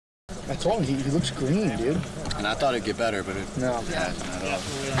I told him he looks green, dude. And I thought it'd get better, but it No. hasn't at all.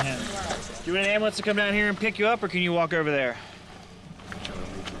 Do you want an ambulance to come down here and pick you up, or can you walk over there?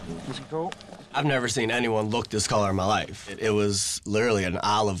 Is it cool? I've never seen anyone look this color in my life. It was literally an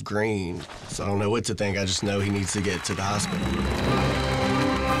olive green, so I don't know what to think. I just know he needs to get to the hospital.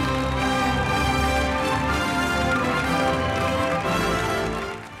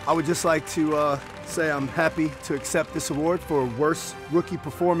 I would just like to say I'm happy to accept this award for worst rookie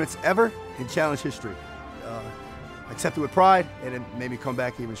performance ever in challenge history. I accept it with pride, and it made me come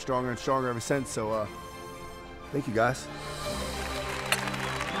back even stronger and stronger ever since, so thank you guys.